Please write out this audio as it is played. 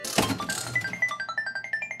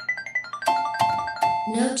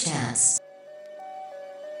No chance.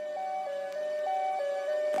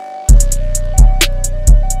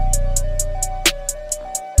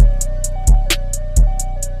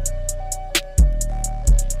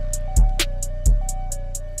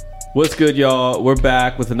 What's good, y'all? We're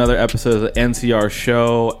back with another episode of the NCR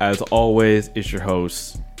show. As always, it's your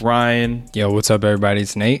host, Ryan. Yo, what's up, everybody?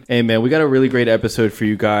 It's Nate. Hey, man, we got a really great episode for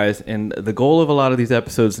you guys. And the goal of a lot of these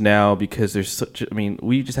episodes now, because there's such,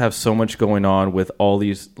 we just have so much going on with all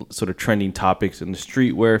these sort of trending topics in the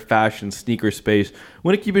streetwear, fashion, sneaker space. We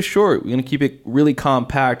want to keep it short. We want to keep it really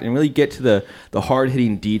compact and really get to the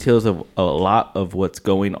hard-hitting details of a lot of what's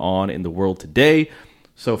going on in the world today.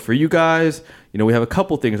 So for you guys, we have a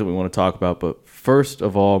couple things that we want to talk about, but first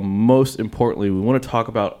of all, most importantly, we want to talk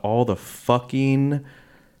about all the fucking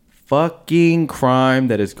crime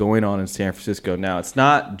that is going on in San Francisco. Now, it's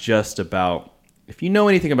not just about, if you know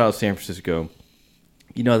anything about San Francisco,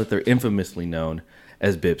 you know that they're infamously known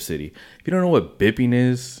as Bip City. If you don't know what bipping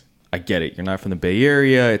is, I get it. You're not from the Bay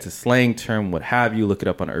Area. It's a slang term, what have you. Look it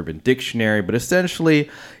up on Urban Dictionary. But essentially,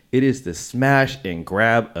 it is the smash and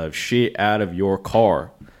grab of shit out of your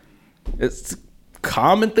car. It's a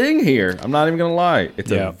common thing here. I'm not even going to lie.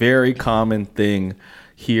 It's a very common thing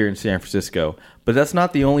here in San Francisco. But that's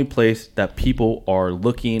not the only place that people are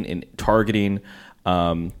looking and targeting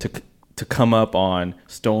to come up on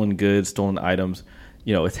stolen goods, stolen items.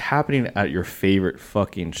 It's happening at your favorite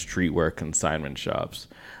fucking streetwear consignment shops.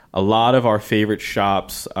 A lot of our favorite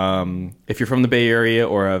shops, if you're from the Bay Area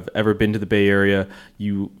or have ever been to the Bay Area,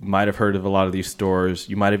 you might have heard of a lot of these stores.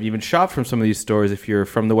 You might have even shopped from some of these stores if you're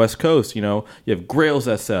from the West Coast. You have Grails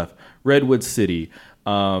SF, Redwood City.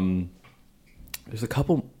 There's a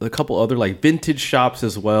couple other like vintage shops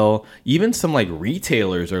as well. Even some like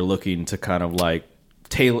retailers are looking to kind of like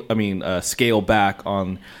scale back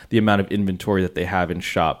on the amount of inventory that they have in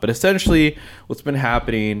shop. But essentially what's been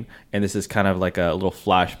happening, and this is kind of like a little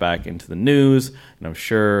flashback into the news, and I'm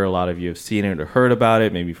sure a lot of you have seen it or heard about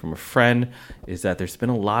it, maybe from a friend, is that there's been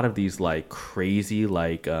a lot of these like crazy,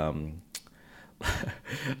 like, I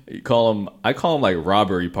call them like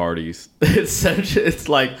robbery parties. It's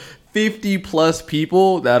like 50 plus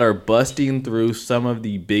people that are busting through some of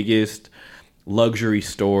the biggest luxury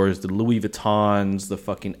stores, the Louis Vuittons, the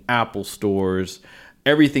fucking Apple stores,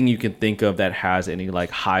 everything you can think of that has any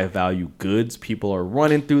like high value goods. People are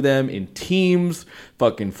running through them in teams,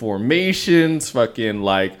 fucking formations, fucking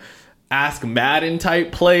like Ask Madden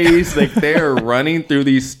type plays. Like they're running through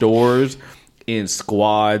these stores in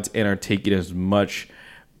squads and are taking as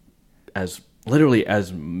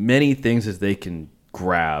many things as they can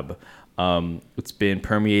grab. It's been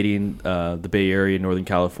permeating the Bay Area, Northern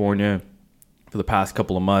California, for the past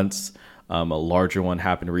couple of months. A larger one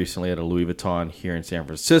happened recently at a Louis Vuitton here in San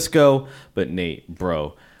Francisco. But Nate,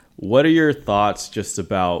 bro, what are your thoughts just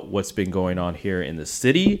about what's been going on here in the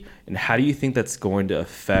city? And how do you think that's going to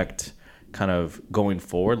affect kind of going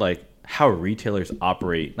forward, like how retailers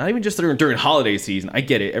operate? Not even just during holiday season. I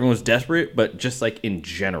get it. Everyone's desperate, but just like in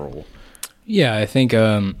general. Yeah, I think,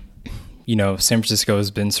 San Francisco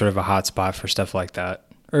has been sort of a hot spot for stuff like that.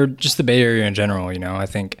 Or just the Bay Area in general, I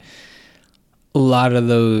think a lot of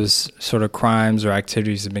those sort of crimes or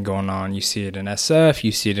activities have been going on. You see it in SF,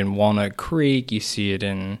 you see it in Walnut Creek, you see it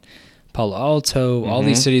in Palo Alto, all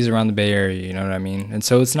these cities around the Bay Area, you know what I mean? And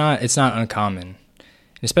so it's not uncommon.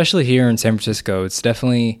 And especially here in San Francisco, it's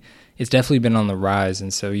definitely been on the rise.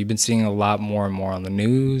 And so you've been seeing a lot more and more on the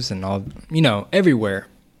news and all, everywhere.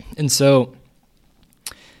 And so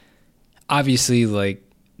obviously like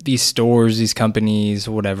these stores, these companies,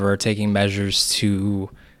 whatever, are taking measures to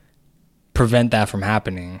prevent that from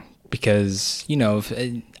happening, because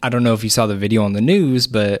I don't know if you saw the video on the news,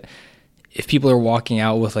 but if people are walking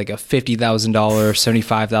out with like a $50,000,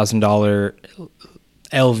 $75,000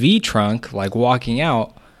 LV trunk, like walking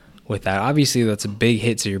out with that, obviously that's a big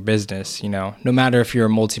hit to your business, no matter if you're a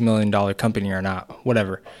multi-million-dollar company or not,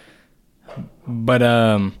 whatever. But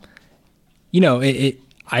I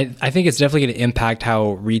think it's definitely going to impact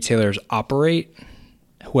how retailers operate,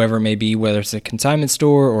 whoever it may be, whether it's a consignment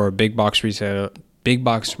store or a big box retailer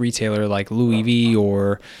like Louis V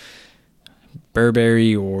or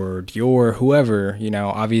Burberry or Dior, whoever,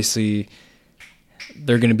 obviously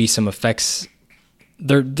there are going to be some effects.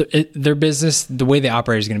 Their business, the way they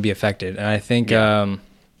operate, is going to be affected. And I think, I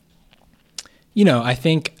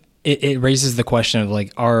think it raises the question of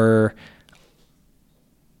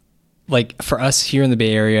for us here in the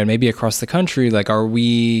Bay Area and maybe across the country, like, are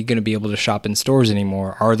we going to be able to shop in stores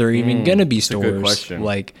anymore? Are there even going to be stores? That's a good question.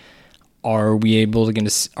 Like, are we going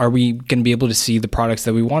to be able to see the products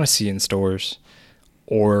that we want to see in stores?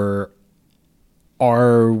 Or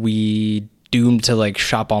are we doomed to like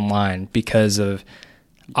shop online because of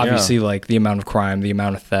obviously like the amount of crime, the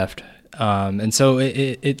amount of theft. And so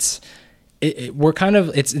we're kind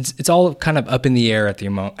of, it's all kind of up in the air at the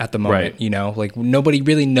moment, Right. you know, like nobody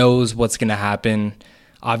really knows what's going to happen.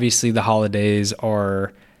 Obviously the holidays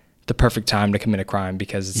are the perfect time to commit a crime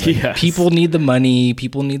because it's like Yes. people need the money,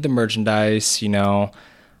 people need the merchandise, you know,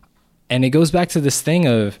 and it goes back to this thing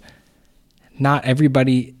of not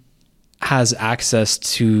everybody has access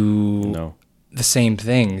to the same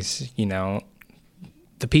things, you know.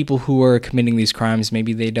 The people who are committing these crimes,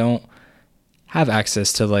 maybe they don't have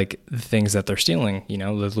access to like the things that they're stealing, you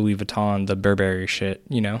know, the Louis Vuitton, the Burberry shit,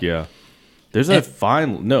 you know. Yeah. There's a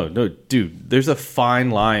fine dude, there's a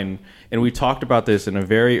fine line, and we talked about this in a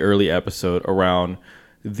very early episode around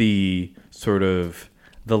the sort of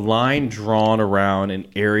the line drawn around an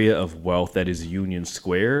area of wealth that is Union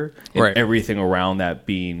Square, and Right. everything around that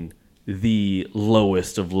being the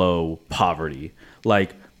lowest of low poverty.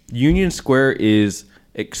 Like Union Square is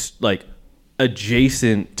like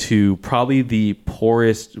adjacent to probably the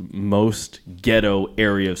poorest, most ghetto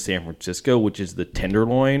area of San Francisco, which is the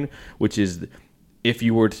Tenderloin, which is, if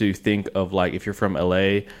you were to think of like, if you're from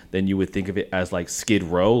LA, then you would think of it as like Skid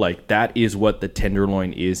Row. Like that is what the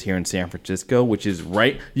Tenderloin is here in San Francisco, which is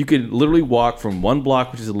right. You could literally walk from one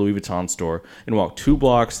block, which is a Louis Vuitton store, and walk 2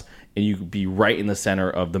 blocks, and you could be right in the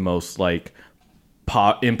center of the most like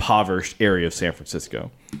impoverished area of San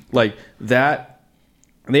Francisco. Like that.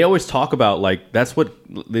 And they always talk about like, that's what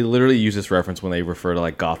they literally use this reference when they refer to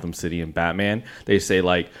like Gotham City and Batman. They say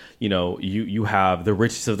like, you know, you have the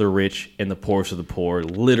richest of the rich and the poorest of the poor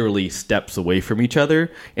literally steps away from each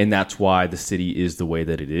other. And that's why the city is the way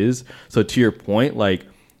that it is. So to your point, like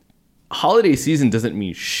holiday season doesn't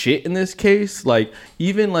mean shit in this case. Like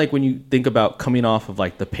even like when you think about coming off of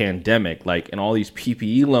like the pandemic, like and all these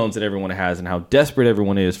PPE loans that everyone has and how desperate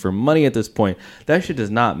everyone is for money at this point, that shit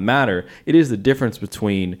does not matter. It is the difference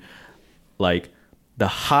between like the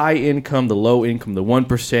high income, the low income, the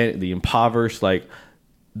 1%, the impoverished, like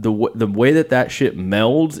the way that shit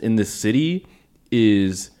melds in this city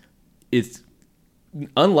it's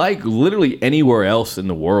unlike literally anywhere else in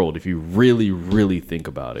the world if you really, really think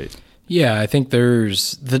about it. Yeah, I think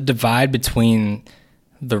there's the divide between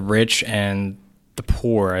the rich and the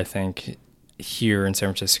poor, I think, here in San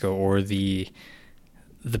Francisco, or the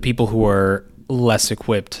people who are less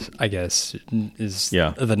equipped, I guess, is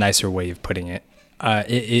the nicer way of putting it.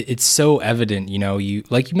 It's so evident, you know, you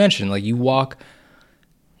like you mentioned, like you walk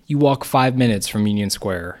 5 minutes from Union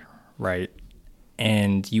Square, right?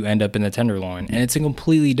 And you end up in the Tenderloin, and it's a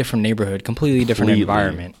completely different neighborhood, completely different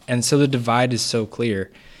environment. And so the divide is so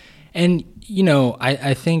clear. And, you know,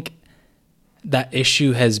 I think that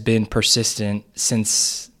issue has been persistent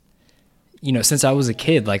since I was a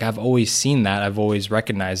kid. Like, I've always seen that. I've always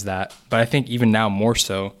recognized that. But I think even now more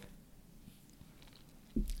so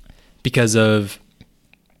because of,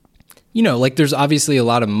 you know, like there's obviously a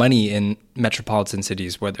lot of money in metropolitan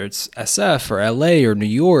cities, whether it's SF or LA or New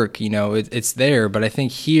York, you know, it's there. But I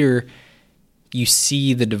think here you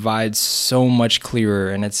see the divide so much clearer,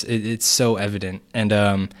 and it's so evident.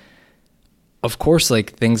 And, of course,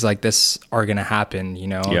 like things like this are going to happen, you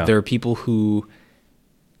know. There are people who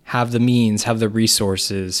have the means, have the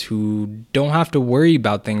resources, who don't have to worry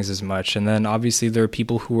about things as much. And then obviously there are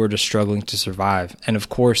people who are just struggling to survive. And of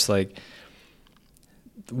course, like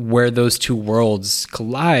where those two worlds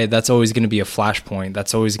collide, that's always going to be a flashpoint.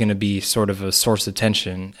 That's always going to be sort of a source of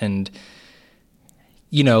tension. And,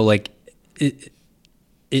 you know, like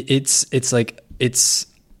it's like, it's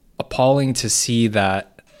appalling to see that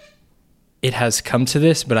it has come to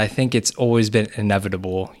this, but I think it's always been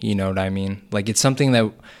inevitable. You know what I mean? Like it's something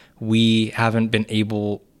that we're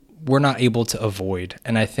not able to avoid.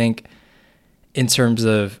 And I think in terms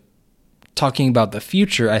of talking about the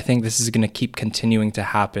future, I think this is going to keep continuing to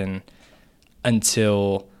happen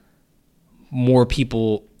until more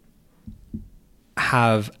people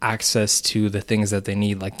have access to the things that they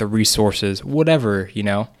need, like the resources, whatever, you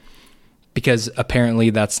know, because apparently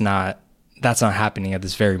that's not happening at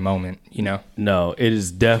this very moment, you know? No, it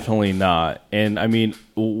is definitely not. And I mean,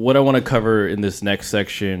 what I want to cover in this next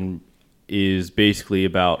section is basically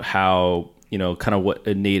about how, you know, kind of what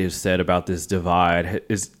Nate has said about this divide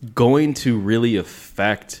is going to really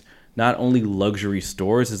affect not only luxury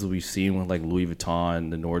stores, as we've seen with like Louis Vuitton,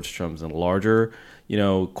 the Nordstroms, and larger, you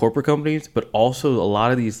know, corporate companies, but also a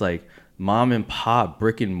lot of these like mom and pop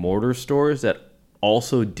brick and mortar stores that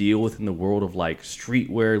also deal within the world of like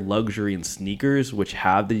streetwear, luxury, and sneakers, which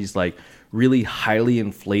have these like really highly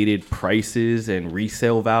inflated prices and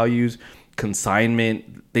resale values,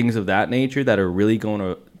 consignment, things of that nature that are really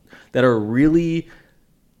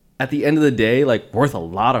at the end of the day, like, worth a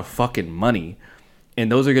lot of fucking money.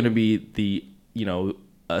 And those are going to be the,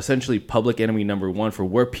 essentially public enemy number one for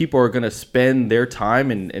where people are going to spend their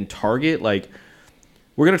time and target. Like,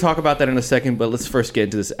 we're going to talk about that in a second, but let's first get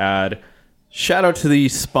into this ad. Shout out to the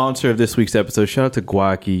sponsor of this week's episode. Shout out to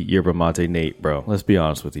Guayaki Yerba Mate. Nate, bro, let's be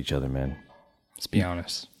honest with each other, man. Let's be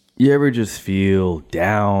honest. You ever just feel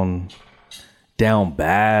down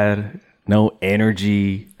bad, no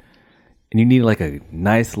energy, and you need like a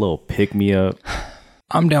nice little pick-me-up?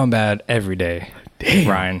 I'm down bad every day. Damn.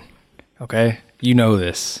 Ryan. Okay? You know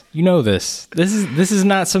this. This is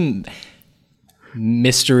not some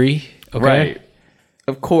mystery. Okay? Right.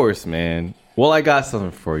 Of course, man. Well, I got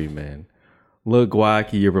something for you, man. Look,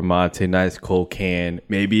 Guayaki Yerba Mate, nice cold can.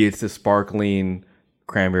 Maybe it's the sparkling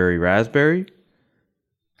cranberry raspberry,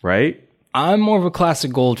 right? I'm more of a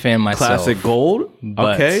classic gold fan myself. Classic gold?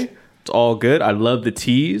 But okay. It's all good. I love the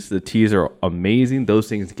teas. The teas are amazing. Those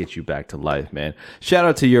things get you back to life, man. Shout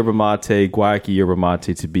out to Yerba Mate, Guayaki Yerba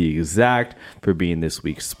Mate to be exact, for being this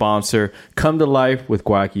week's sponsor. Come to life with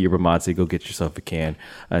Guayaki Yerba Mate. Go get yourself a can.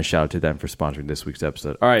 Shout out to them for sponsoring this week's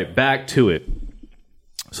episode. All right, back to it.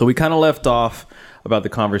 So we kind of left off about the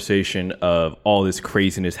conversation of all this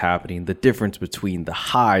craziness happening, the difference between the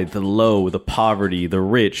high, the low, the poverty, the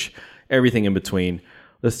rich, everything in between.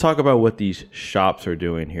 Let's talk about what these shops are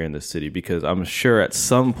doing here in the city, because I'm sure at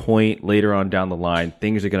some point later on down the line,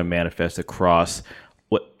 things are going to manifest across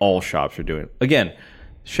what all shops are doing. Again,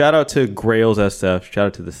 shout out to Grails SF, shout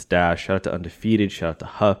out to The Stash, shout out to Undefeated, shout out to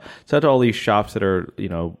Huff, shout out to all these shops that are,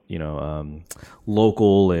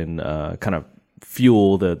 local and kind of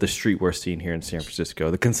fuel the streetwear scene here in San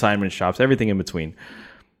Francisco, the consignment shops, everything in between.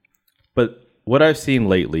 But what I've seen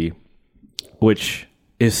lately, which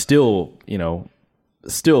is still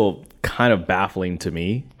kind of baffling to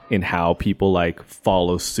me in how people like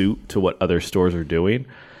follow suit to what other stores are doing,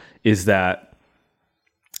 is that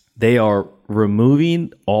they are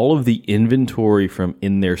removing all of the inventory from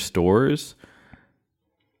in their stores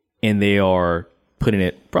and they are putting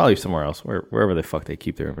it probably somewhere else, wherever the fuck they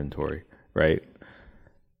keep their inventory, right?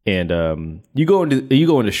 And you go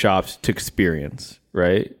into shops to experience,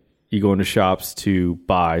 right? You go into shops to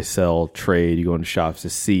buy, sell, trade. You go into shops to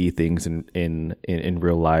see things in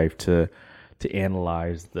real life, to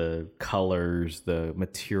analyze the colors, the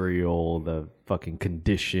material, the fucking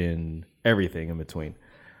condition, everything in between.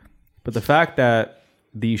 But the fact that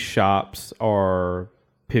these shops are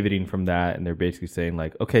pivoting from that, and they're basically saying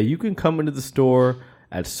like, okay, you can come into the store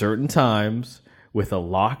at certain times with a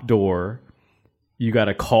locked door. You got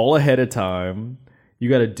to call ahead of time. You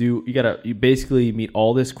basically meet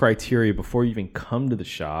all this criteria before you even come to the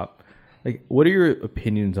shop. Like, what are your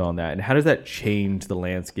opinions on that? And how does that change the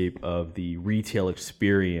landscape of the retail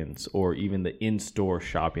experience or even the in-store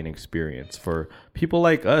shopping experience for people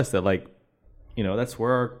like us that that's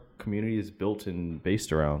where our community is built and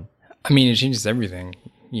based around? I mean, it changes everything.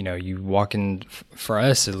 You walk in, for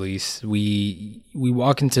us at least, we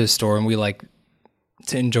walk into a store and we like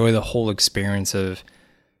to enjoy the whole experience of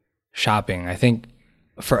shopping. I think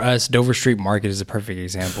for us, Dover Street Market is a perfect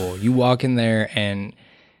example. You walk in there and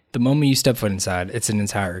the moment you step foot inside, it's an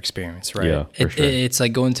entire experience, right? Yeah, for sure. It's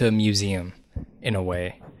like going to a museum in a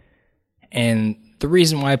way. And the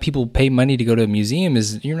reason why people pay money to go to a museum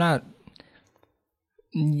is you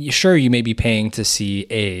may be paying to see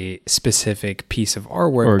a specific piece of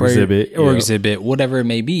artwork or exhibit, whatever it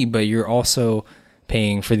may be, but you're also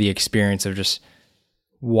paying for the experience of just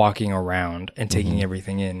walking around and taking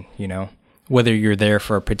everything in, whether you're there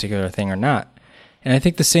for a particular thing or not. And I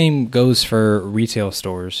think the same goes for retail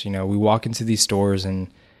stores. We walk into these stores and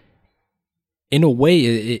in a way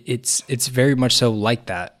it's very much so like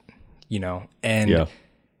that, and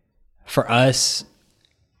for us,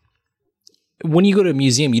 when you go to a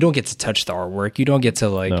museum, you don't get to touch the artwork. You don't get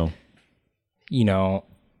to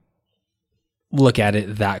look at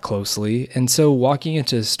it that closely. And so walking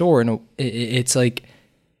into a store, and it's like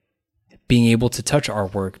being able to touch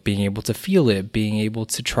artwork, being able to feel it, being able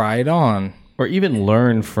to try it on. Or even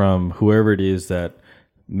learn from whoever it is that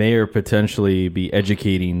may or potentially be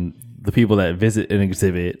educating the people that visit an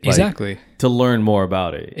exhibit. Exactly. To learn more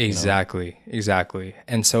about it. Exactly.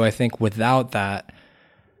 And so I think without that,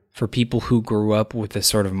 for people who grew up with this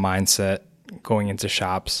sort of mindset going into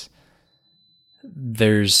shops,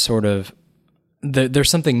 there's something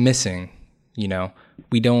missing,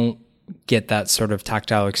 We don't get that sort of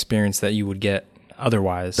tactile experience that you would get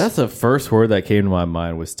otherwise. That's the first word that came to my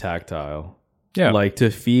mind, was tactile. Yeah. Like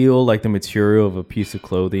to feel like the material of a piece of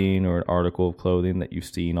clothing or an article of clothing that you've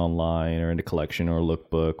seen online or in a collection or a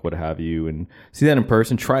lookbook, what have you, and see that in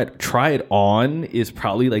person, try it on is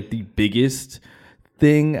probably like the biggest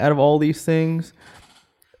thing out of all these things.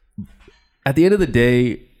 At the end of the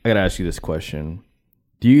day, I gotta ask you this question.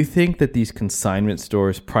 Do you think that these consignment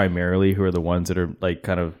stores primarily, who are the ones that are like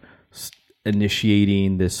kind of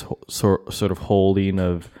initiating this sort of holding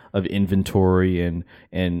of inventory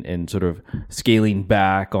and sort of scaling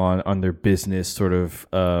back on their business, sort of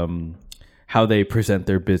how they present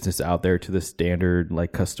their business out there to the standard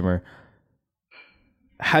like customer,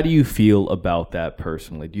 how do you feel about that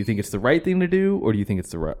personally? Do you think it's the right thing to do, or do you think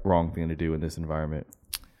it's the wrong thing to do in this environment?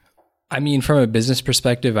 I mean, from a business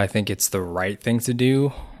perspective, I think it's the right thing to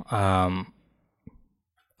do.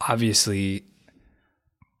 Obviously,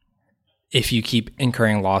 if you keep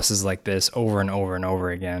incurring losses like this over and over and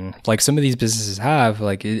over again, like some of these businesses have,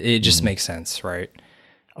 like it just makes sense, right?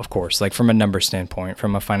 Of course, like from a number standpoint,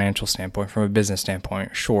 from a financial standpoint, from a business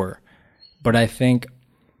standpoint, sure. But I think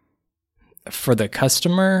for the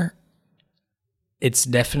customer, it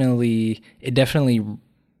definitely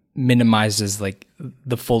minimizes like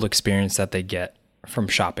the full experience that they get from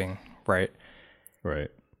shopping, right? Right.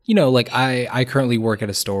 You know, like I currently work at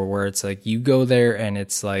a store where it's like you go there and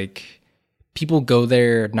it's like people go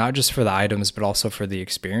there not just for the items but also for the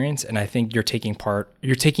experience, and I think you're taking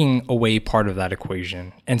away part of that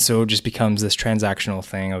equation. And so it just becomes this transactional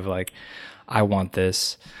thing of like, I want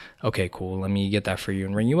this. Okay, cool. Let me get that for you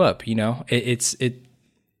and ring you up, you know? It's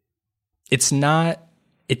not,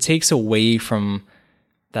 it takes away from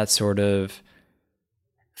that sort of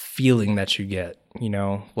feeling that you get, you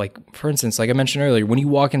know, like for instance, like I mentioned earlier, when you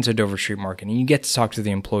walk into Dover Street Market and you get to talk to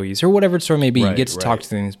the employees or whatever store may be, you get to talk to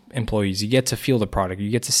the employees, you get to feel the product, you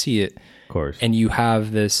get to see it, of course, and you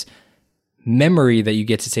have this memory that you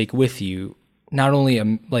get to take with you. Not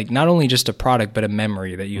only just a product, but a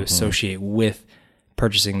memory that you associate with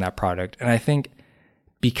purchasing that product. And I think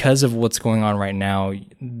because of what's going on right now,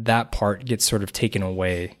 that part gets sort of taken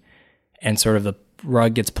away, and sort of the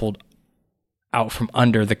rug gets pulled out from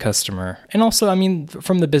under the customer. And also, I mean,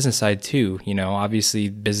 from the business side too, you know, obviously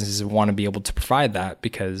businesses want to be able to provide that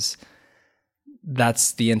because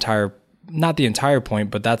that's not the entire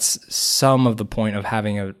point, but that's some of the point of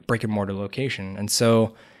having a brick and mortar location. And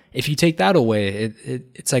so if you take that away,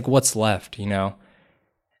 it's like, what's left, you know?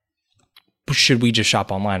 Should we just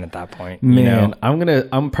shop online at that point? Man, you know?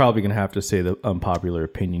 I'm probably gonna have to say the unpopular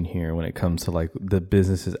opinion here when it comes to like the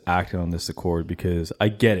businesses acting on this accord, because I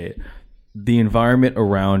get it. The environment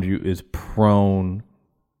around you is prone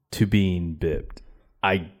to being bipped.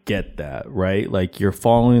 I get that, right? Like you're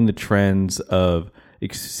following the trends of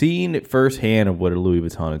seeing it firsthand of what a Louis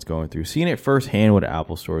Vuitton is going through, seeing it firsthand what an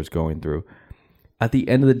Apple Store is going through. At the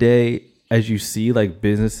end of the day, as you see like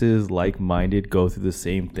businesses like-minded go through the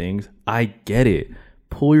same things, I get it.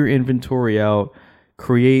 Pull your inventory out,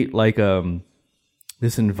 create like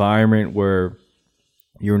this environment where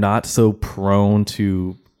you're not so prone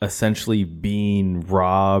to essentially being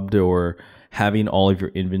robbed or having all of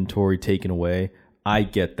your inventory taken away. I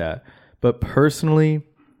get that. But personally,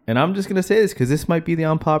 and I'm just going to say this because this might be the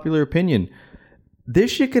unpopular opinion,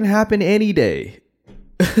 this shit can happen any day.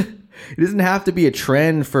 It doesn't have to be a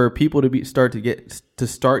trend for people to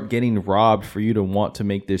start getting robbed for you to want to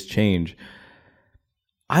make this change.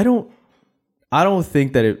 I don't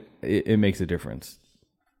think that it makes a difference,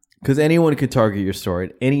 because anyone could target your store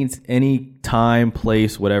at any time,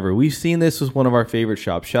 place, whatever. We've seen this with one of our favorite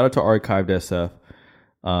shops. Shout out to Archived SF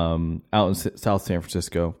out in South San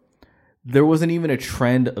Francisco. There wasn't even a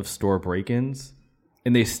trend of store break-ins,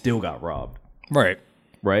 and they still got robbed. Right.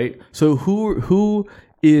 So who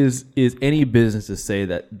is any business to say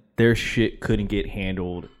that their shit couldn't get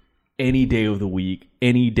handled any day of the week,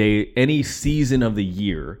 any day, any season of the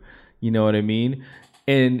year? You know what I mean?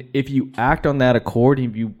 And if you act on that accord,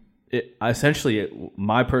 essentially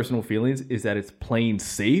my personal feelings is that it's playing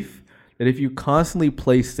safe. That if you constantly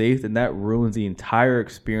play safe, then that ruins the entire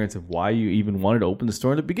experience of why you even wanted to open the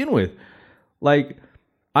store to begin with. Like,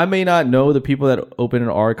 I may not know the people that open an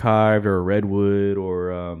Archived or a Redwood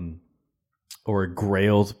or a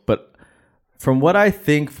Grails, but from what I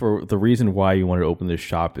think, for the reason why you wanted to open this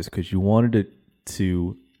shop is because you wanted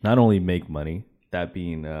to not only make money, that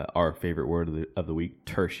being our favorite word of the week,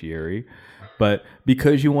 tertiary, but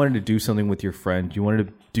because you wanted to do something with your friend, you wanted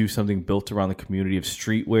to do something built around the community of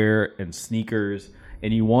streetwear and sneakers,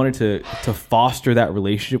 and you wanted to foster that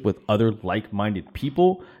relationship with other like-minded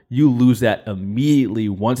people. You lose that immediately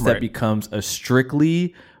once that becomes a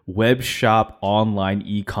strictly web shop online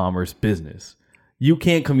e-commerce business. You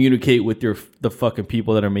can't communicate with the fucking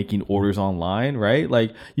people that are making orders online, right?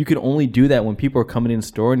 Like, you can only do that when people are coming in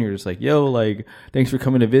store and you're just like, yo, like, thanks for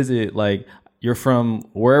coming to visit. Like, you're from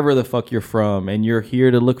wherever the fuck you're from, and you're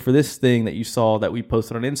here to look for this thing that you saw that we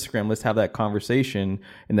posted on Instagram. Let's have that conversation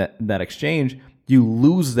and that exchange. You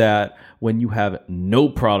lose that when you have no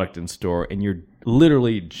product in store and you're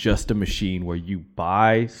literally just a machine where you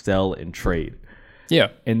buy, sell, and trade. Yeah.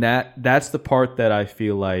 And that's the part that I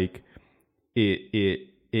feel like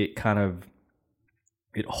it kind of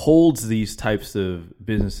it holds these types of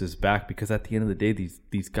businesses back, because at the end of the day,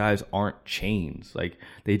 these guys aren't chains. Like,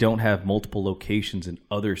 they don't have multiple locations in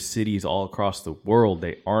other cities all across the world.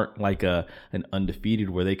 They aren't like an Undefeated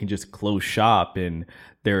where they can just close shop and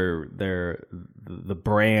the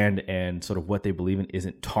brand and sort of what they believe in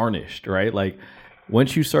isn't tarnished, right? Like,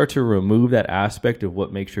 once you start to remove that aspect of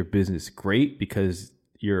what makes your business great because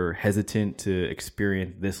you're hesitant to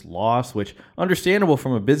experience this loss, which understandable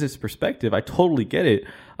from a business perspective. I totally get it.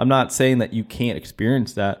 I'm not saying that you can't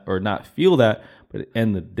experience that or not feel that, but at the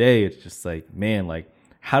end of the day, it's just like, man, like,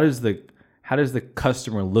 how does the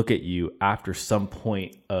customer look at you after some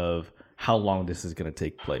point of how long this is going to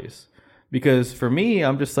take place? Because for me,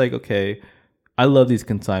 I'm just like, okay, I love these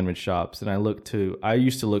consignment shops, and I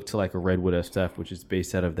used to look to like a Redwood SF, which is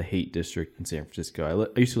based out of the Haight District in San Francisco.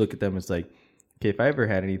 I used to look at them as like, okay, if I ever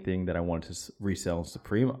had anything that I wanted to resell in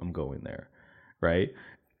Supreme, I'm going there, right?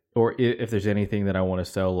 Or if there's anything that I want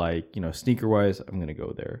to sell, like, you know, sneaker wise, I'm going to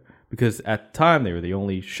go there, because at the time they were the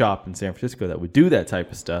only shop in San Francisco that would do that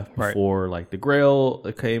type of stuff before like the Grail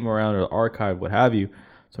came around or the Archive, what have you.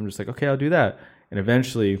 So I'm just like, okay, I'll do that, and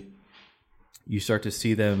eventually you start to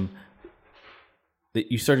see them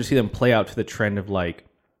play out to the trend of like,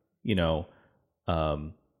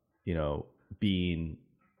 being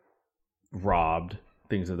robbed,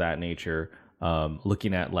 things of that nature.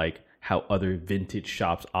 Looking at like how other vintage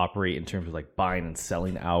shops operate in terms of like buying and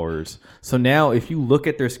selling hours. So now if you look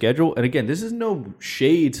at their schedule, and again, this is no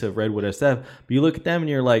shade to Redwood SF, but you look at them and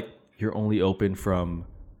you're like, you're only open from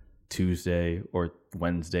Tuesday or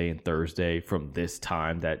Wednesday and Thursday from this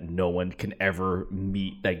time that no one can ever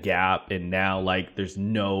meet that gap, and now like there's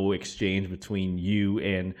no exchange between you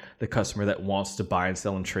and the customer that wants to buy and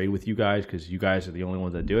sell and trade with you guys because you guys are the only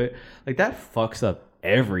ones that do it. Like, that fucks up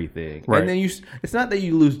everything. Right. And then it's not that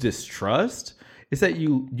you lose distrust, it's that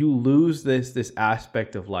you lose this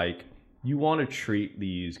aspect of like, you want to treat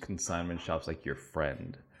these consignment shops like your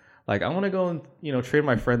friend. Like, I want to go and trade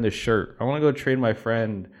my friend this shirt. I want to go trade my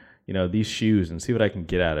friend these shoes and see what I can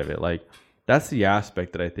get out of it. Like, that's the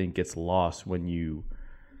aspect that I think gets lost when you,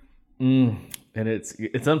 and it's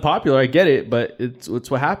unpopular. I get it, but it's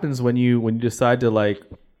what happens when you decide to like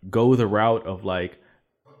go the route of like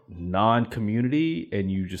non-community and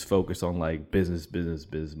you just focus on like business,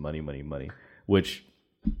 money, which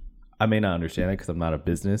I may not understand it because I'm not a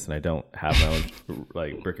business and I don't have my own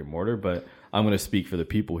like brick and mortar, but I'm going to speak for the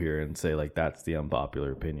people here and say like that's the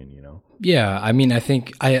unpopular opinion, Yeah, I mean, I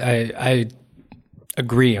think I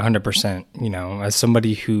agree 100%. As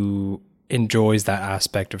somebody who enjoys that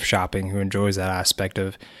aspect of shopping, who enjoys that aspect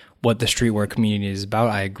of what the streetwear community is about,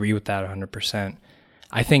 I agree with that 100%.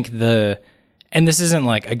 I think and this isn't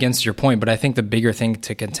like against your point, but I think the bigger thing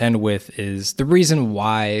to contend with is the reason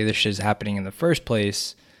why this shit is happening in the first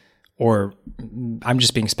place. Or I'm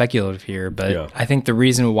just being speculative here, but yeah. I think the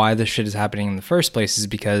reason why this shit is happening in the first place is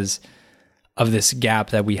because of this gap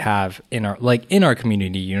that we have in our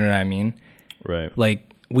community. You know what I mean? Right.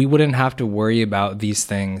 Like, we wouldn't have to worry about these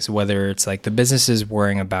things, whether it's like the businesses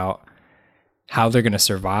worrying about how they're going to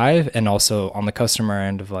survive, and also on the customer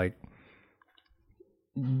end of like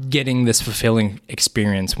getting this fulfilling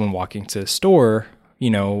experience when walking to a store.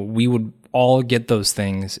 We would all get those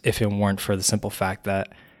things if it weren't for the simple fact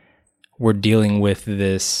that we're dealing with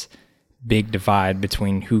this big divide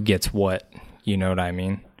between who gets what. You know what I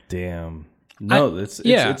mean? Damn. No,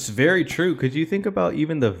 it's very true. Because you think about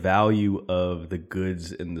even the value of the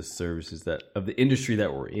goods and the services of the industry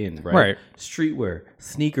that we're in, right? Right. Streetwear,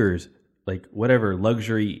 sneakers, like whatever,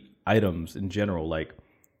 luxury items in general. Like,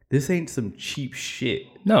 this ain't some cheap shit.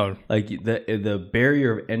 No. Like, the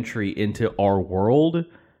barrier of entry into our world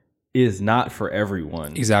is not for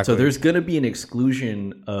everyone. Exactly. So there's going to be an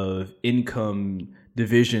exclusion of income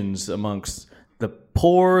divisions amongst the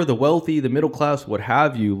poor, the wealthy, the middle class, what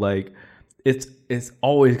have you. Like, it's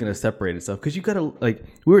always going to separate itself, because you got to, like,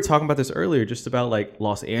 we were talking about this earlier, just about like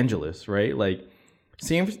Los Angeles, right? Like,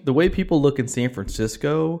 the way people look in San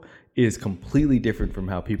Francisco is completely different from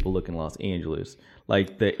how people look in Los Angeles.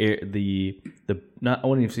 Like, the not, I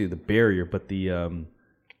wouldn't even say the barrier, but the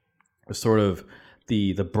sort of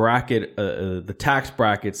the bracket, the tax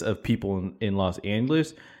brackets of people in Los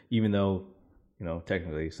Angeles, even though,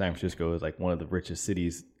 technically San Francisco is like one of the richest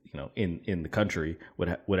cities, in the country,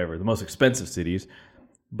 whatever, the most expensive cities,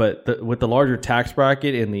 But with the larger tax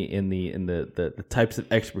bracket and the types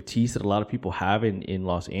of expertise that a lot of people have in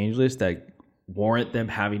Los Angeles that warrant them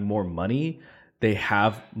having more money, they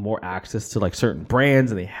have more access to like certain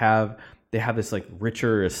brands, and they have this like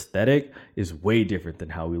richer aesthetic is way different than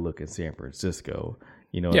how we look in San Francisco.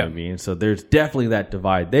 You know what I mean? So there's definitely that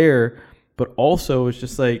divide there, but also it's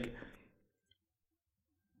just like,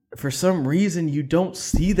 for some reason, you don't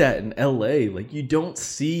see that in LA. Like, you don't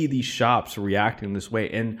see these shops reacting this way.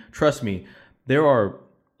 And trust me, there are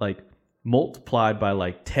like multiplied by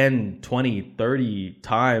like 10, 20, 30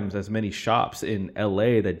 times as many shops in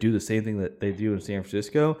LA that do the same thing that they do in San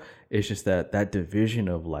Francisco. It's just that division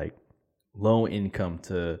of like low income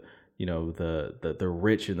to, you know, the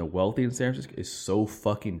rich and the wealthy in San Francisco is so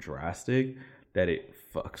fucking drastic that it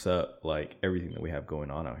fucks up like everything that we have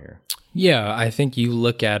going on out here. Yeah, I think you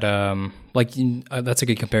look at that's a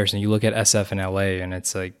good comparison. You look at SF in LA, and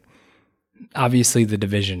it's like, obviously the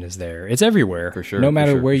division is there. It's everywhere. For sure. No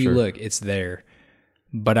matter where you look, it's there.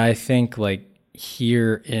 But I think like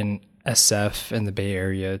here in SF and the Bay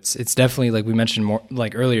Area, it's definitely, like we mentioned more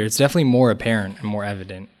like earlier, it's definitely more apparent and more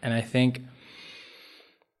evident. And I think,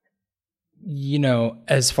 you know,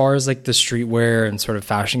 as far as like the streetwear and sort of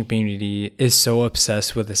fashion community is so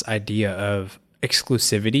obsessed with this idea of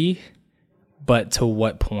exclusivity, but to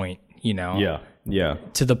what point, you know? Yeah.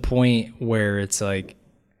 To the point where it's like,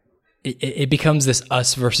 it becomes this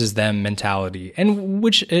us versus them mentality, and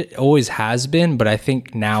which it always has been, but I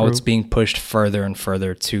think now it's being pushed further and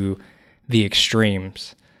further to the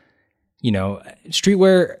extremes. You know,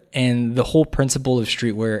 streetwear and the whole principle of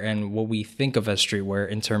streetwear and what we think of as streetwear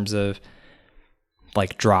in terms of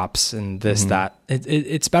like drops and this, that,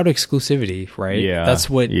 it's about exclusivity, right? Yeah. That's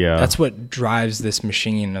what drives this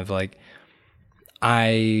machine of like,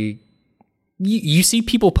 you see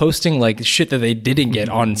people posting like shit that they didn't get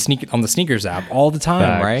on the sneakers app all the time.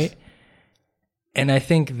 Facts. Right? And I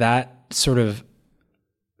think that sort of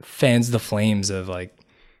fans the flames of like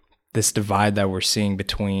this divide that we're seeing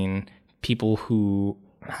between people who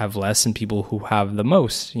have less and people who have the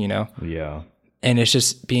most, you know? Yeah. And it's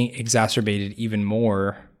just being exacerbated even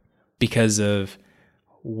more because of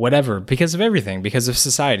whatever, because of everything, because of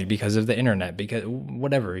society, because of the internet, because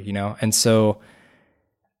whatever, you know? And so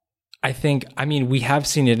I think, I mean, we have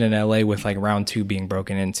seen it in LA with like round 2 being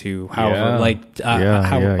broken into, however,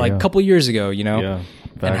 a couple years ago, you know,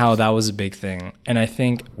 and how that was a big thing. And I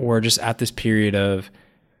think we're just at this period of,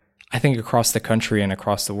 I think across the country and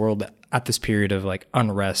across the world, at this period of like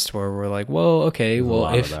unrest where we're like, well, okay,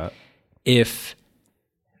 if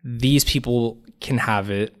these people can have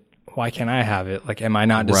it, why can't I have it? Like, am I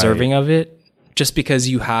not deserving of it? Just because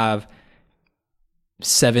you have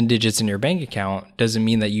 7 digits in your bank account doesn't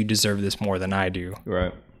mean that you deserve this more than I do.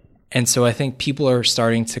 Right. And so I think people are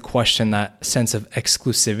starting to question that sense of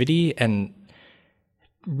exclusivity and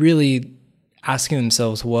really asking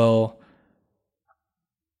themselves, well,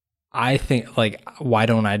 I think, like, why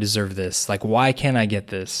don't I deserve this? Like, why can't I get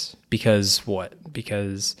this? Because what?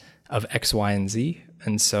 Because of X, Y, and Z.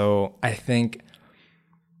 And so I think,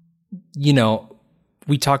 you know,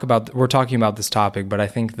 we're talking about this topic, but I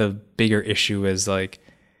think the bigger issue is like,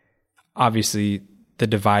 obviously the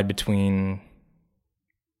divide between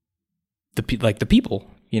the people,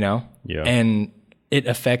 you know? Yeah. And it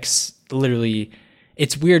affects literally,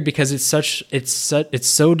 it's weird because it's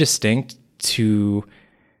so distinct to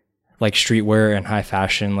like streetwear and high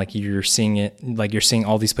fashion. Like you're seeing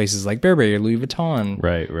all these places like Burberry or Louis Vuitton.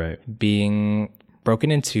 Right. Being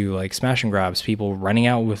broken into, like smash and grabs, people running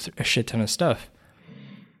out with a shit ton of stuff.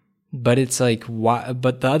 But it's like, why?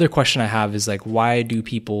 But the other question I have is like, why do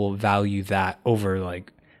people value that over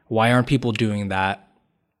like, why aren't people doing that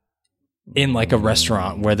in like a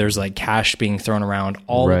restaurant where there's like cash being thrown around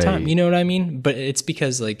all the time? You know what I mean? But it's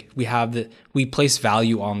because like we place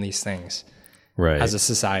value on these things as a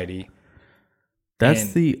society.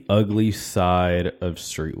 That's the ugly side of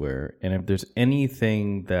streetwear. And if there's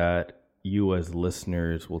anything that you as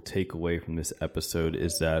listeners will take away from this episode,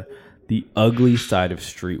 is that the ugly side of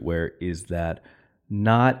streetwear is that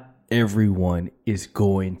not everyone is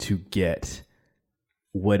going to get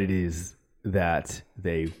what it is that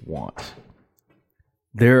they want.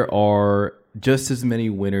 There are just as many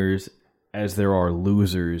winners as there are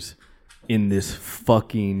losers in this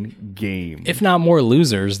fucking game. If not more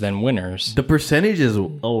losers than winners. The percentage is a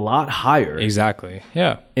lot higher. Exactly.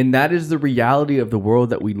 Yeah. And that is the reality of the world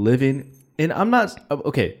that we live in. And I'm not...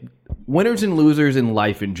 Okay, winners and losers in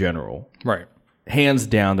life in general. Right. Hands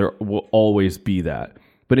down, there will always be that.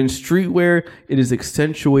 But in streetwear, it is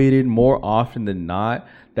accentuated more often than not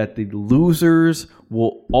that the losers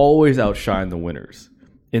will always outshine the winners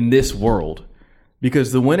in this world.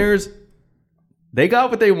 because the winners, they got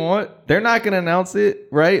what they want. They're not going to announce it,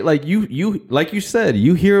 right? Like like you said,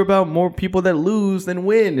 you hear about more people that lose than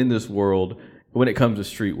win in this world when it comes to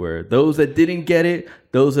streetwear. Those that didn't get it,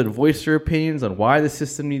 those that voiced their opinions on why the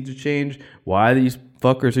system needs to change, why these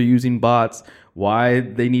fuckers are using bots, why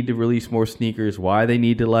they need to release more sneakers, why they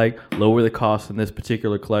need to like lower the cost in this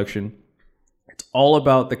particular collection. It's all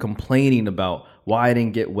about the complaining about why I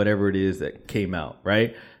didn't get whatever it is that came out,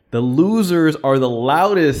 right? The losers are the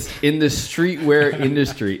loudest in the streetwear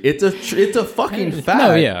industry. It's a fucking fact.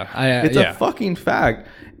 No, yeah. It's a fucking fact.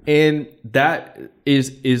 And that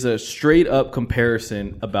is a straight up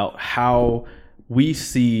comparison about how we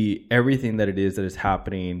see everything that is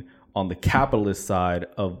happening on the capitalist side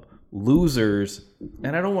of losers.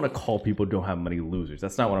 And I don't want to call people who don't have money losers.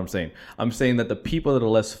 That's not what I'm saying. I'm saying that the people that are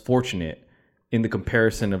less fortunate in the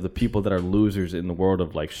comparison of the people that are losers in the world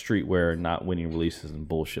of like streetwear and not winning releases and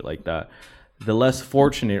bullshit like that, the less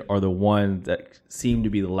fortunate are the ones that seem to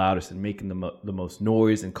be the loudest and making the most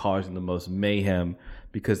noise and causing the most mayhem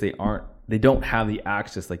because they don't have the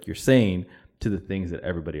access, like you're saying, to the things that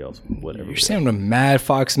everybody else would. You're saying the mad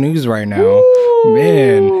Fox News right now. Woo,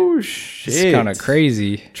 man, shit. It's kind of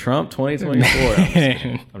crazy. Trump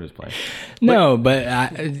 2024. I'm just playing. No,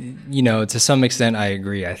 but to some extent, I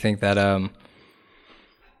agree. I think that,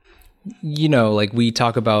 like we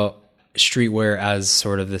talk about streetwear as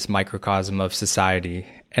sort of this microcosm of society.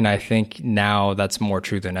 And I think now that's more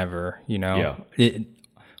true than ever, Yeah.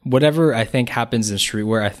 Whatever I think happens in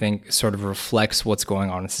streetwear, I think sort of reflects what's going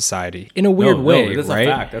on in society in a weird way, that's right?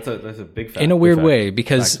 A fact. That's a big fact. In a weird way,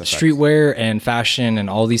 because streetwear and fashion and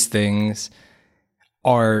all these things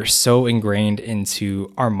are so ingrained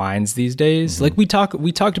into our minds these days. Mm-hmm. Like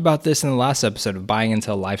we talked about this in the last episode of buying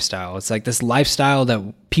into a lifestyle. It's like this lifestyle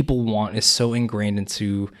that people want is so ingrained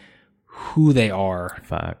into who they are.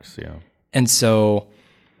 Facts, yeah. And so,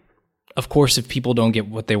 of course, if people don't get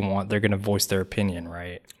what they want, they're going to voice their opinion,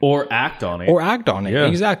 right? Or act on it. Yeah.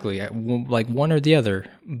 Exactly. Like one or the other.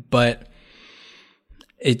 But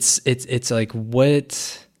it's like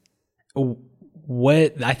what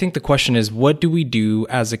I think the question is, what do we do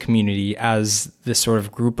as a community, as this sort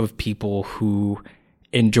of group of people who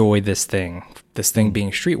enjoy this thing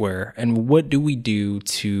being streetwear, and what do we do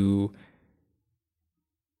to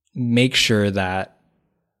make sure that,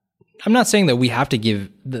 I'm not saying that we have to give,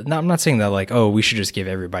 I'm not saying that like, oh, we should just give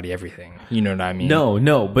everybody everything. You know what I mean?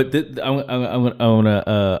 No, but I want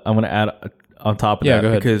to add on top of that,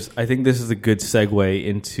 because I think this is a good segue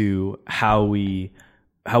into how we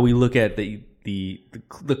look at the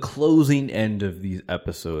closing end of these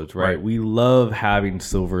episodes, right? We love having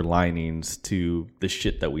silver linings to the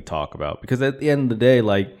shit that we talk about, because at the end of the day,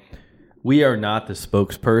 like, we are not the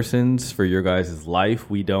spokespersons for your guys' life.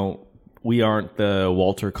 We aren't the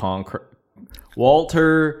Walter Cronkite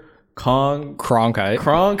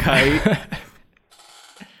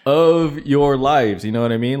of your lives. You know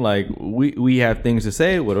what I mean? Like, we have things to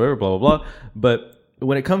say, whatever, blah, blah, blah. But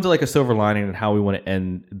when it comes to like a silver lining and how we want to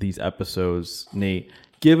end these episodes, Nate,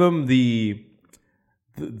 give them the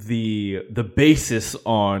basis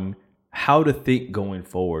on how to think going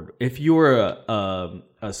forward. If you're a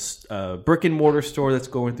brick and mortar store that's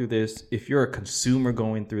going through this, if you're a consumer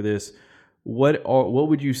going through this, what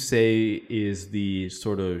would you say is the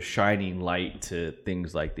sort of shining light to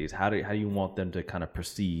things like these? How do you want them to kind of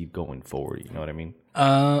proceed going forward? You know what I mean?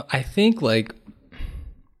 I think, like,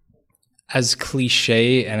 as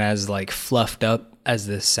cliche and as like fluffed up as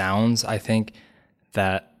this sounds, I think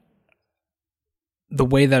that the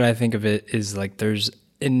way that I think of it is like there's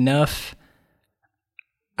enough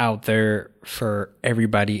out there for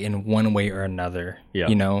everybody in one way or another. Yeah.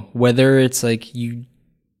 You know, whether it's like you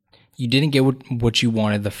didn't get what you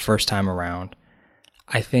wanted the first time around,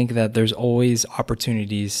 I think that there's always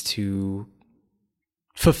opportunities to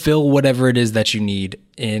fulfill whatever it is that you need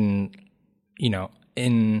in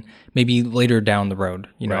maybe later down the road.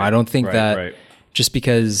 I don't think that just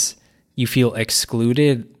because you feel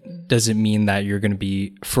excluded doesn't mean that you're going to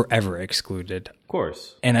be forever excluded. Of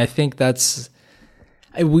course. And I think that's,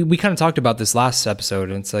 we kind of talked about this last episode,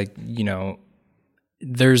 and it's like,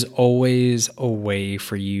 there's always a way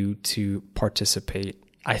for you to participate.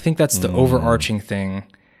 I think that's the overarching thing.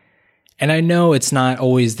 And I know it's not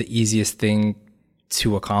always the easiest thing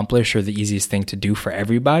to accomplish or the easiest thing to do for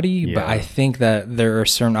everybody, but I think that there are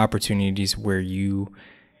certain opportunities where you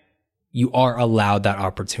are allowed that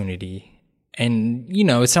opportunity. And,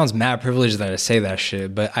 it sounds mad privileged that I say that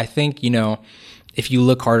shit, but I think, if you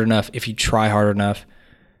look hard enough, if you try hard enough,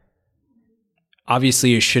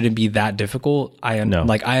 obviously it shouldn't be that difficult. I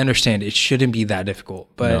understand it shouldn't be that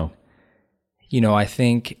difficult, but I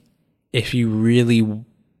think if you really,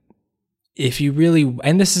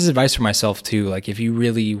 and this is advice for myself too, like if you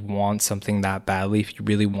really want something that badly, if you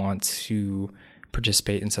really want to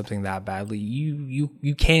participate in something that badly,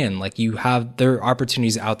 you can, like, there are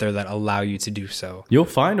opportunities out there that allow you to do so. You'll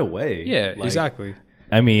find a way. Yeah, exactly.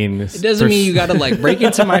 I mean, it doesn't mean you got to like break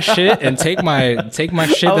into my shit and take my shit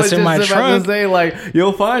that's in my trunk. To say, like,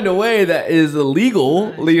 you'll find a way that is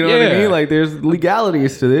illegal. You know what I mean? Like, there's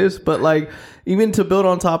legalities to this, but like, even to build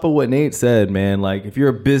on top of what Nate said, man, like if you're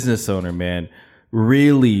a business owner, man,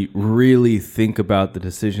 really, really think about the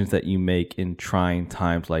decisions that you make in trying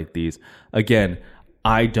times like these. Again,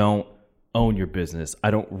 I don't own your business.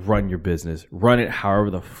 I don't run your business. Run it however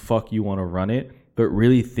the fuck you want to run it. But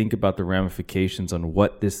really think about the ramifications on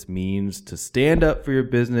what this means to stand up for your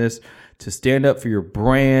business, to stand up for your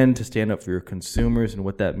brand, to stand up for your consumers, and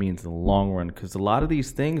what that means in the long run. Because a lot of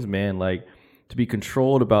these things, man, like to be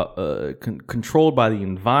controlled controlled by the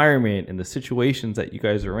environment and the situations that you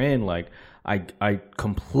guys are in, like I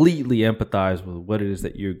completely empathize with what it is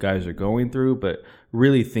that you guys are going through, but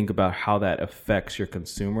really think about how that affects your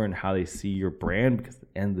consumer and how they see your brand. Because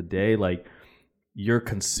at the end of the day, like, your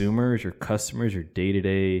consumers, your customers, your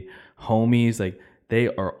day-to-day homies, like they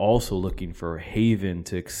are also looking for a haven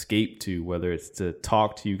to escape to, whether it's to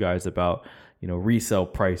talk to you guys about, you know, resale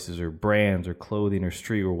prices or brands or clothing or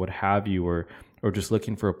street or what have you, or just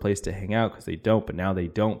looking for a place to hang out because they don't, but now they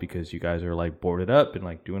don't because you guys are like boarded up and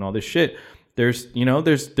like doing all this shit. There's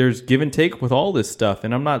give and take with all this stuff.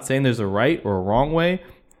 And I'm not saying there's a right or a wrong way,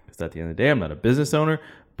 because at the end of the day, I'm not a business owner,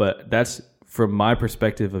 but that's from my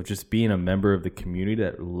perspective of just being a member of the community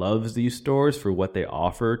that loves these stores for what they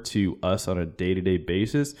offer to us on a day-to-day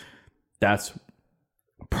basis. That's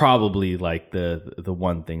probably like the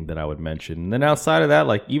one thing that I would mention. And then outside of that,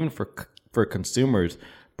 like even for consumers,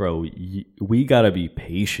 bro, we got to be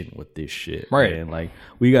patient with this shit, right? Man. Like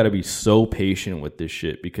we got to be so patient with this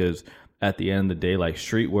shit, because at the end of the day, like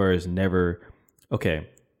streetwear is never okay.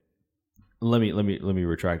 Let me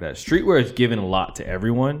retract that. Streetwear is given a lot to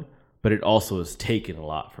everyone, but it also is taken a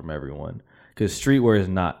lot from everyone, because streetwear is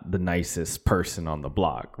not the nicest person on the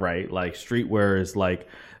block, right? Like streetwear is like,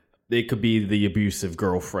 it could be the abusive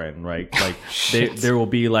girlfriend, right? Like there will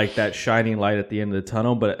be like that shining light at the end of the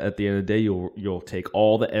tunnel, but at the end of the day, you'll take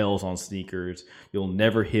all the L's on sneakers. You'll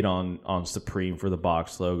never hit on Supreme for the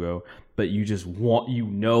box logo, but you just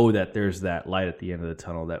that there's that light at the end of the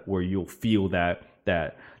tunnel, that where you'll feel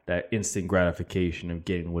that instant gratification of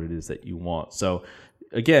getting what it is that you want. So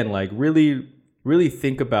again, like really, really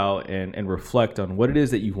think about and reflect on what it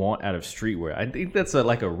is that you want out of streetwear. I think that's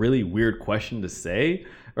a really weird question to say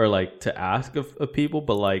or like to ask of people,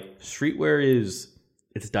 but like streetwear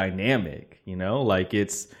it's dynamic, you know, like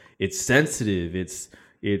it's sensitive,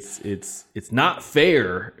 it's not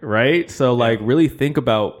fair, right? So like really think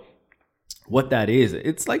about what that is.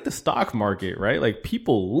 It's like the stock market, right? Like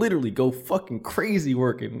people literally go fucking crazy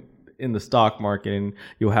working in the stock market, and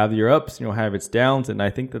you'll have your ups and you'll have its downs. And I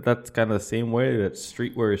think that's kind of the same way that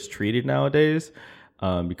streetwear is treated nowadays,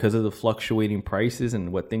 because of the fluctuating prices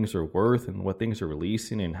and what things are worth and what things are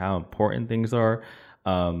releasing and how important things are.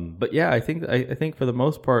 But yeah, I think for the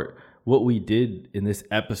most part, what we did in this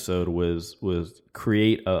episode was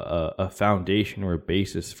create a foundation or a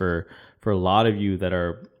basis for a lot of you that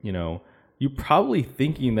are, you know, you're probably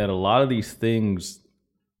thinking that a lot of these things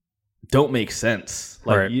don't make sense.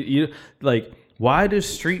 Like right. you like, why does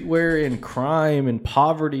streetwear and crime and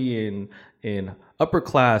poverty and upper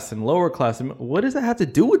class and lower class, what does that have to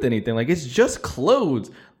do with anything? Like, it's just clothes.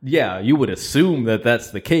 Yeah, you would assume that that's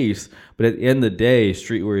the case, but at the end of the day,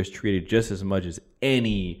 streetwear is treated just as much as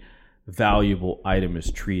any valuable item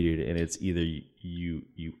is treated, and it's either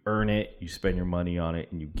you earn it, you spend your money on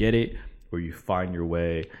it, and you get it, or you find your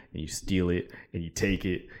way and you steal it and you take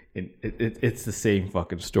it, and it's the same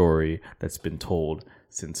fucking story that's been told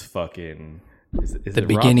since fucking the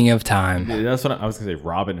beginning of time. That's what I was gonna say,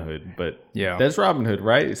 Robin Hood, but yeah, that's Robin Hood,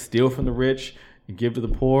 right? Steal from the rich and give to the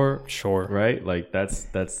poor, sure, right? Like that's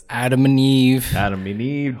Adam and Eve. Adam and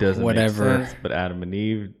Eve doesn't whatever make sense, but Adam and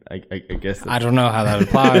Eve, I guess I don't know how that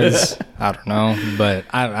applies. I don't know, but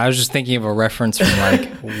I was just thinking of a reference from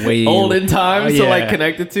like way olden times to like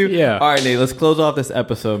connect it to. Yeah. All right, Nate, let's close off this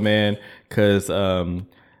episode, man, because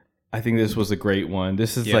I think this was a great one.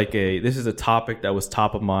 This is this is a topic that was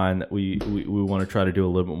top of mind that we want to try to do a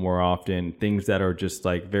little bit more often. Things that are just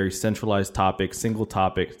like very centralized topics, single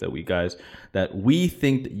topics that we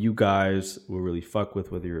think that you guys will really fuck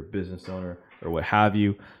with, whether you're a business owner or what have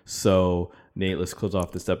you. So Nate, let's close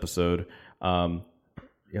off this episode.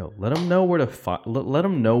 Yo, let them know where to let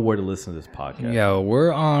them know where to listen to this podcast. Yo,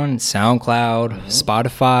 we're on SoundCloud,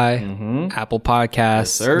 Spotify, Apple Podcasts.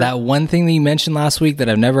 Yes, sir. That one thing that you mentioned last week that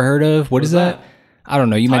I've never heard of. What is that? I don't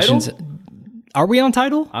know. You Tidal? mentioned. Are we on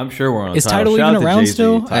Tidal? I'm sure we're on. Is Tidal. Tidal Shout even out to around Jay-Z.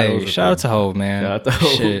 still? Tidal's Hey, a shout out thing. to Hov, man. Shout out to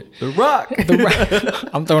Hov. Shit. The Rock.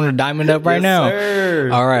 I'm throwing a diamond up right Yes, now. sir.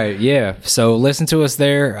 All right, yeah. So listen to us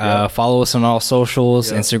there. Follow us on all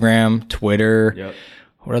socials: Instagram, Twitter. Yep.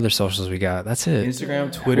 What other socials we got? That's it.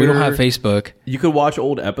 Instagram, Twitter. We don't have Facebook. You could watch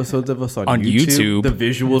old episodes of us on YouTube. The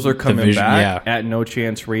visuals are coming back yeah. at No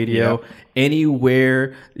Chance Radio.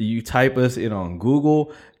 Anywhere you type us in on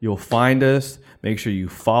Google, you'll find us. Make sure you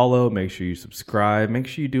follow. Make sure you subscribe. Make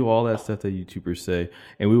sure you do all that stuff that YouTubers say.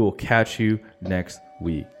 And we will catch you next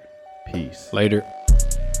week. Peace. Later.